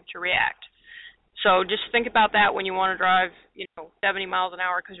time you have to react. So just think about that when you want to drive, 70 miles an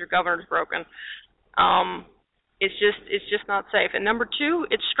hour because your governor's broken. It's just not safe. And number two,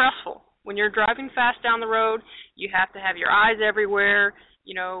 it's stressful. When you're driving fast down the road, you have to have your eyes everywhere.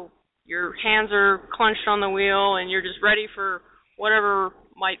 Your hands are clenched on the wheel, and you're just ready for whatever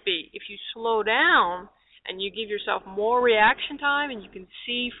might be. If you slow down and you give yourself more reaction time and you can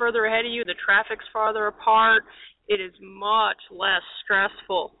see further ahead of you, the traffic's farther apart, it is much less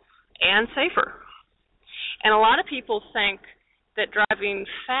stressful and safer. And a lot of people think that driving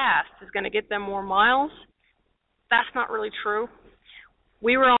fast is going to get them more miles. That's not really true.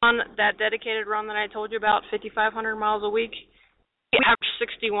 We were on that dedicated run that I told you about, 5,500 miles a week. We averaged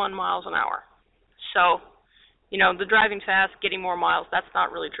 61 miles an hour. So, the driving fast, getting more miles, that's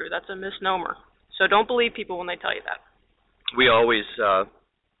not really true. That's a misnomer. So don't believe people when they tell you that. We always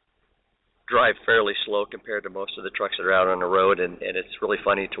drive fairly slow compared to most of the trucks that are out on the road, and it's really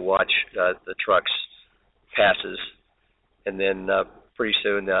funny to watch the trucks passes, and then pretty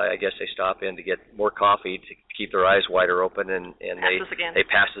soon I guess they stop in to get more coffee to keep their eyes wider open, and they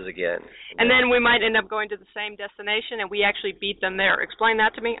pass us again. And then we might end up going to the same destination, and we actually beat them there. Explain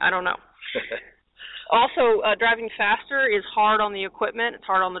that to me? I don't know. Also, driving faster is hard on the equipment. It's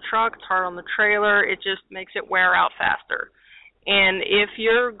hard on the truck. It's hard on the trailer. It just makes it wear out faster. And if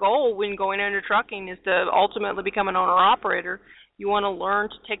your goal when going into trucking is to ultimately become an owner-operator, you want to learn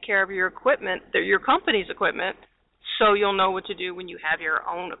to take care of your equipment, your company's equipment, so you'll know what to do when you have your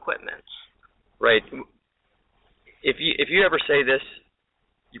own equipment. Right. If you ever say this,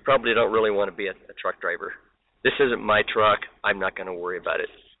 you probably don't really want to be a truck driver. This isn't my truck. I'm not going to worry about it.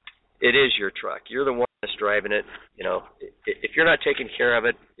 It is your truck. You're the one honest driving it. You know, if you're not taking care of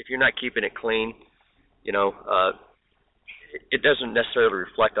it, if you're not keeping it clean, you know, it doesn't necessarily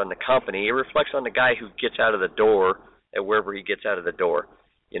reflect on the company. It reflects on the guy who gets out of the door at wherever he gets out of the door.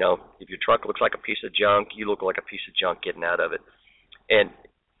 You know, if your truck looks like a piece of junk, you look like a piece of junk getting out of it. And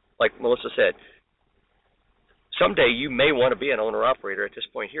like Melissa said, someday you may want to be an owner-operator. At this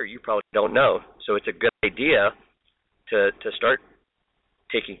point here, you probably don't know. So it's a good idea to start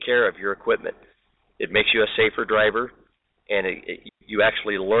taking care of your equipment. It makes you a safer driver, and you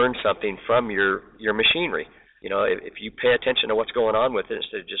actually learn something from your machinery. You know, if you pay attention to what's going on with it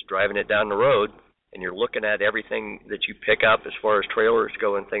instead of just driving it down the road, and you're looking at everything that you pick up as far as trailers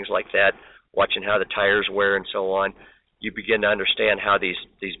go and things like that, watching how the tires wear and so on, you begin to understand how these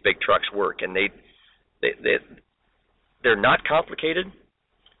big trucks work. And they're not complicated,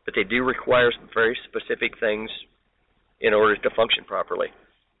 but they do require some very specific things in order to function properly.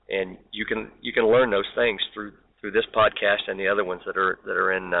 And you can learn those things through this podcast and the other ones that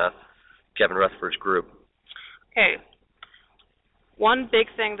are in Kevin Rutherford's group. Okay. One big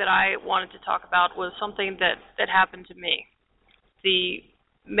thing that I wanted to talk about was something that happened to me. The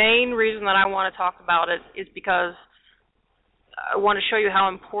main reason that I want to talk about it is because I want to show you how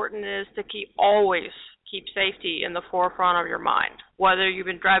important it is to always keep safety in the forefront of your mind, whether you've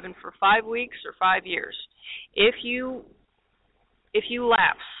been driving for 5 weeks or 5 years. If you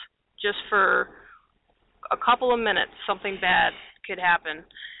lapse just for a couple of minutes, something bad could happen.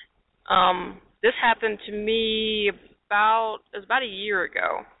 This happened to me it was about a year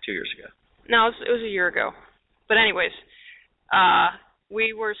ago. 2 years ago. No, it was a year ago. But anyways,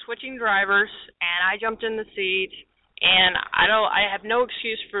 we were switching drivers, and I jumped in the seat, and I have no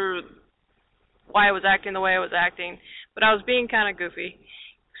excuse for why I was acting the way I was acting, but I was being kind of goofy.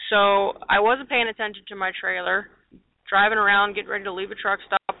 So I wasn't paying attention to my trailer, driving around, getting ready to leave a truck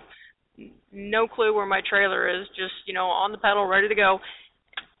stop, no clue where my trailer is, just, you know, on the pedal, ready to go.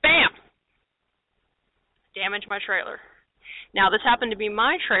 Bam! Damaged my trailer. Now, this happened to be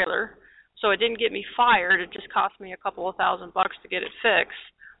my trailer, so it didn't get me fired. It just cost me a couple of $1,000 to get it fixed.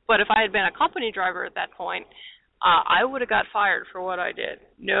 But if I had been a company driver at that point, I would have got fired for what I did.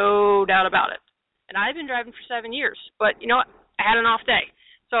 No doubt about it. And I've been driving for 7 years. But, you know what? I had an off day.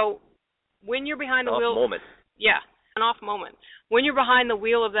 So when you're behind the wheel... Off moment. Yeah, an off moment. When you're behind the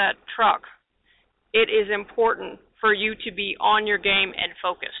wheel of that truck, it is important for you to be on your game and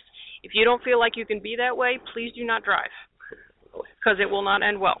focused. If you don't feel like you can be that way, please do not drive, because it will not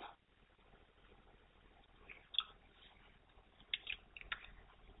end well.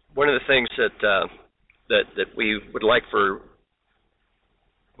 One of the things that we would like for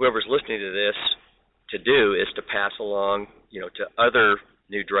whoever's listening to this to do is to pass along, you know, to other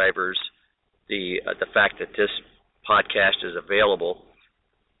new drivers the fact that this podcast is available.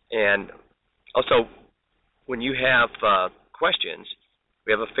 And also, when you have questions,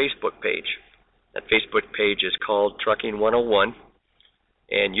 we have a Facebook page. That Facebook page is called Trucking 101,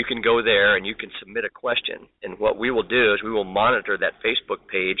 and you can go there and you can submit a question. And what we will do is we will monitor that Facebook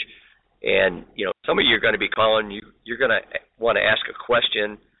page, and you know, some of you are going to be calling. You're going to want to ask a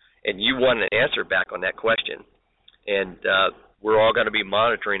question, and you want an answer back on that question. And we're all going to be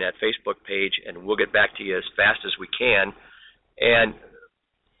monitoring that Facebook page, and we'll get back to you as fast as we can. And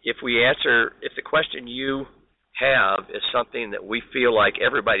if the question you have is something that we feel like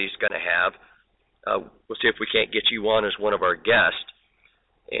everybody's going to have, we'll see if we can't get you on as one of our guests.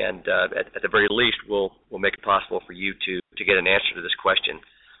 And at the very least, we'll make it possible for you to get an answer to this question.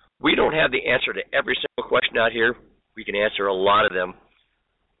 We don't have the answer to every single question out here. We can answer a lot of them.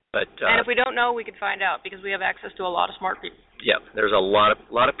 But and if we don't know, we can find out, because we have access to a lot of smart people. Yeah, there's a lot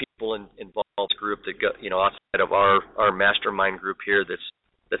of people involved in this group that go, you know, outside of our mastermind group here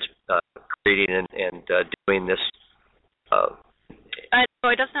that's creating and doing this. I know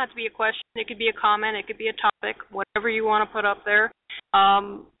it doesn't have to be a question. It could be a comment. It could be a topic. Whatever you want to put up there.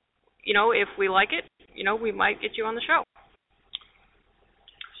 You know, if we like it, you know, we might get you on the show.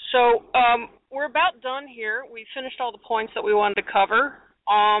 So we're about done here. We finished all the points that we wanted to cover.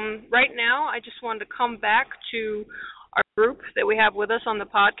 Right now, I just wanted to come back to our group that we have with us on the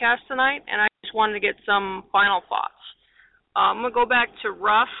podcast tonight, and I just wanted to get some final thoughts. I'm going to go back to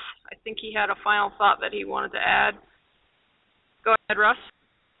Russ. I think he had a final thought that he wanted to add. Go ahead, Russ.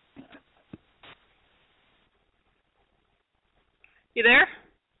 You there?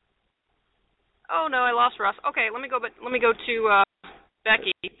 Oh no, I lost Russ. Okay, let me go to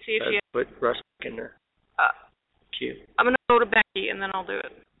Becky. See if she. Put Russ in there. Q. I'm gonna go to Becky and then I'll do it.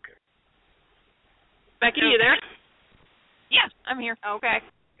 Okay. Becky, you there? Yeah, I'm here. Okay.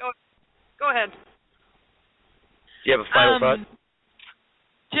 Go ahead. Do you have a final thought?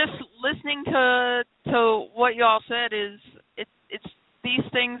 Just listening to what y'all said is it's these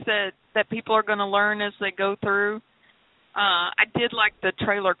things that people are going to learn as they go through. I did like the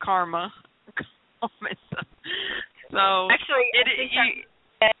trailer karma comment. So actually,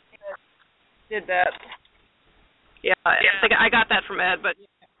 I did that. Yeah, I think I got that from Ed, but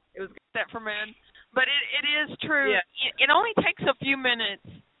it was that from Ed. But it is true. Yeah. It only takes a few minutes.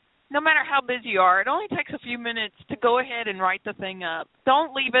 No matter how busy you are, it only takes a few minutes to go ahead and write the thing up.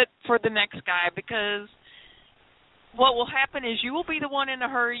 Don't leave it for the next guy, because what will happen is you will be the one in a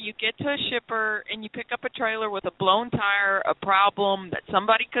hurry. You get to a shipper and you pick up a trailer with a blown tire, a problem that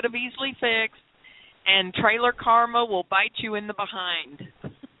somebody could have easily fixed, and trailer karma will bite you in the behind.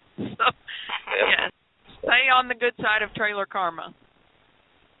 So, yeah, stay on the good side of trailer karma.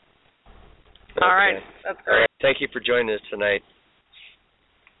 Okay. All right. That's great. All right. Thank you for joining us tonight.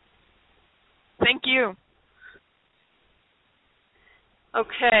 Thank you.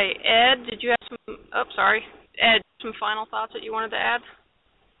 Okay, Ed, did you have some? Oh, sorry, Ed, some final thoughts that you wanted to add?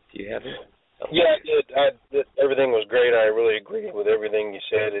 Do you have it? Yeah, I did. Everything was great. I really agree with everything you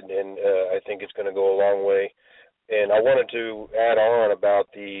said, and I think it's going to go a long way. And I wanted to add on about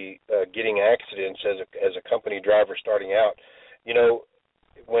the getting accidents as a company driver starting out. You know,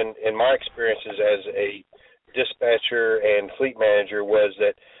 when in my experiences as a dispatcher and fleet manager was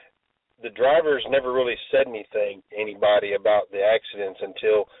that the drivers never really said anything to anybody about the accidents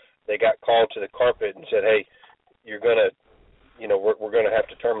until they got called to the carpet and said, "Hey, you're gonna, we're gonna have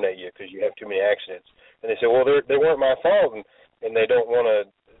to terminate you because you have too many accidents." And they said, "Well, they weren't my fault, and they don't want to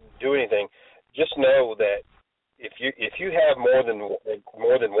do anything." Just know that if you have more than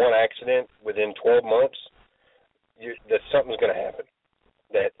one accident within 12 months, that something's going to happen.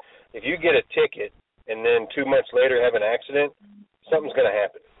 That if you get a ticket and then 2 months later have an accident, something's going to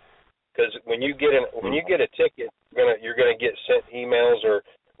happen. Because when you get a ticket, you're gonna get sent emails or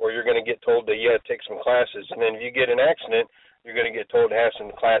you're gonna get told that you got to take some classes, and then if you get an accident, you're gonna get told to have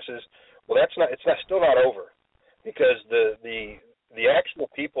some classes. Well, it's still not over, because the actual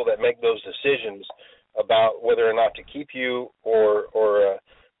people that make those decisions about whether or not to keep you or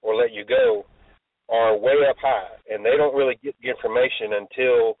let you go are way up high, and they don't really get the information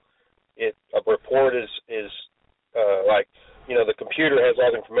until a report is like. The computer has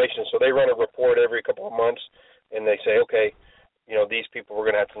all the information, so they run a report every couple of months, and they say, okay, these people we're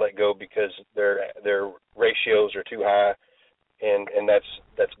going to have to let go because their ratios are too high, and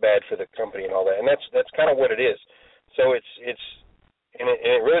that's bad for the company and all that. And that's kind of what it is. So it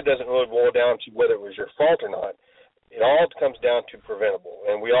really doesn't really boil down to whether it was your fault or not. It all comes down to preventable,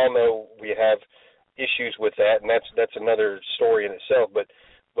 and we all know we have issues with that, and that's another story in itself. But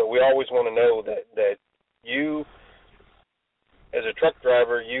we always want to know that you, as a truck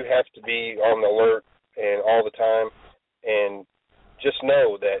driver, you have to be on the alert and all the time, and just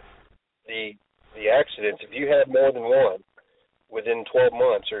know that the accidents, if you have more than one within 12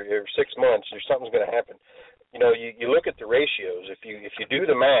 months or 6 months, something's going to happen. You look at the ratios. If you do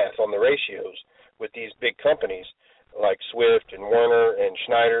the math on the ratios with these big companies like Swift and Werner and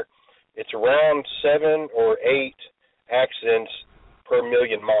Schneider, it's around 7 or 8 accidents per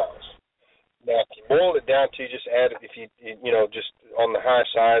million miles. Now, if you boil it down to just add, if you just on the high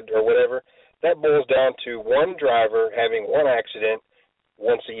side or whatever, that boils down to one driver having one accident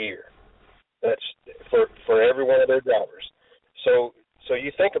once a year. That's for every one of their drivers. So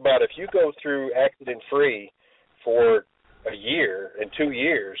you think about, if you go through accident free for a year and 2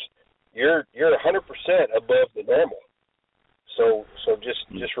 years, you're 100% above the normal. So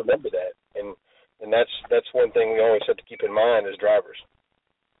just remember that, and that's one thing we always have to keep in mind as drivers.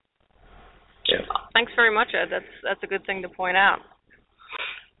 Yeah. Thanks very much, Ed. That's a good thing to point out.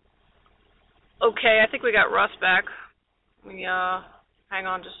 Okay, I think we got Russ back. We hang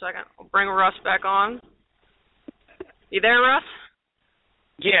on just a second. We'll bring Russ back on. You there, Russ?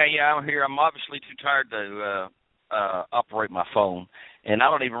 Yeah, I'm here. I'm obviously too tired to operate my phone, and I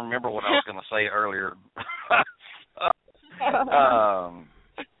don't even remember what I was going to say earlier.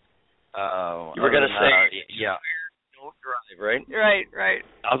 You were going to say, yeah. Don't drive, right? Right.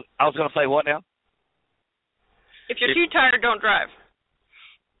 I was going to say what now? If you're too tired, don't drive.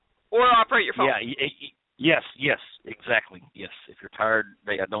 Or operate your phone. Yeah, yes, exactly. Yes, if you're tired,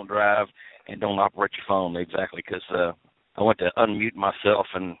 don't drive and don't operate your phone, exactly, because I went to unmute myself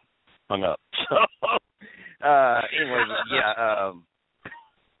and hung up. So, anyways,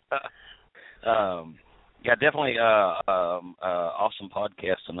 definitely awesome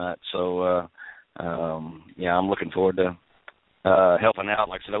podcast tonight. So, I'm looking forward to helping out.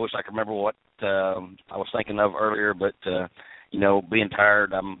 Like I said, I wish I could remember what I was thinking of earlier, but, being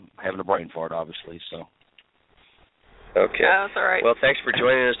tired, I'm having a brain fart, obviously. So. Okay. That's all right. Well, thanks for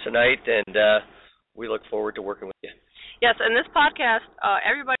joining us tonight, and we look forward to working with you. Yes, and this podcast,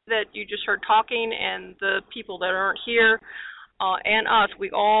 everybody that you just heard talking and the people that aren't here and us, we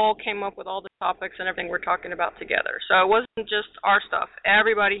all came up with all the topics and everything we're talking about together. So it wasn't just our stuff.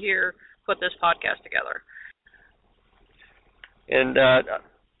 Everybody here put this podcast together. And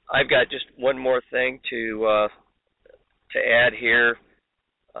I've got just one more thing to add here.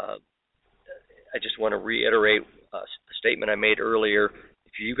 I just want to reiterate a statement I made earlier.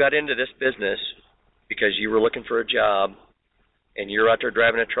 If you got into this business because you were looking for a job and you're out there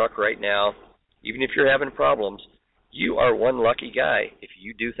driving a truck right now, even if you're having problems, you are one lucky guy if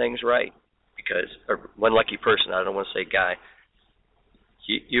you do things right. Or one lucky person, I don't want to say guy.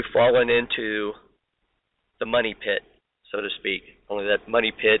 You've fallen into the money pit, so to speak. Only that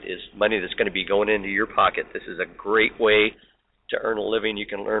money pit is money that's going to be going into your pocket. This is a great way to earn a living. You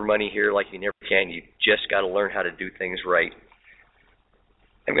can earn money here like you never can. You just got to learn how to do things right.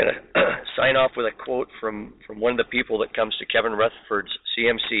 I'm going to sign off with a quote from one of the people that comes to Kevin Rutherford's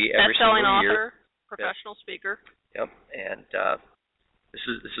CMC every single year. Best-selling author, professional speaker. Yep, and this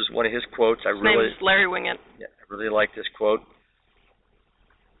is one of his quotes. His name is Larry Winget. Yeah, I really like this quote.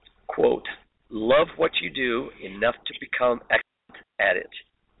 Quote, love what you do enough to become excellent at it.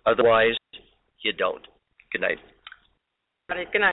 Otherwise, you don't. Good night. Good night.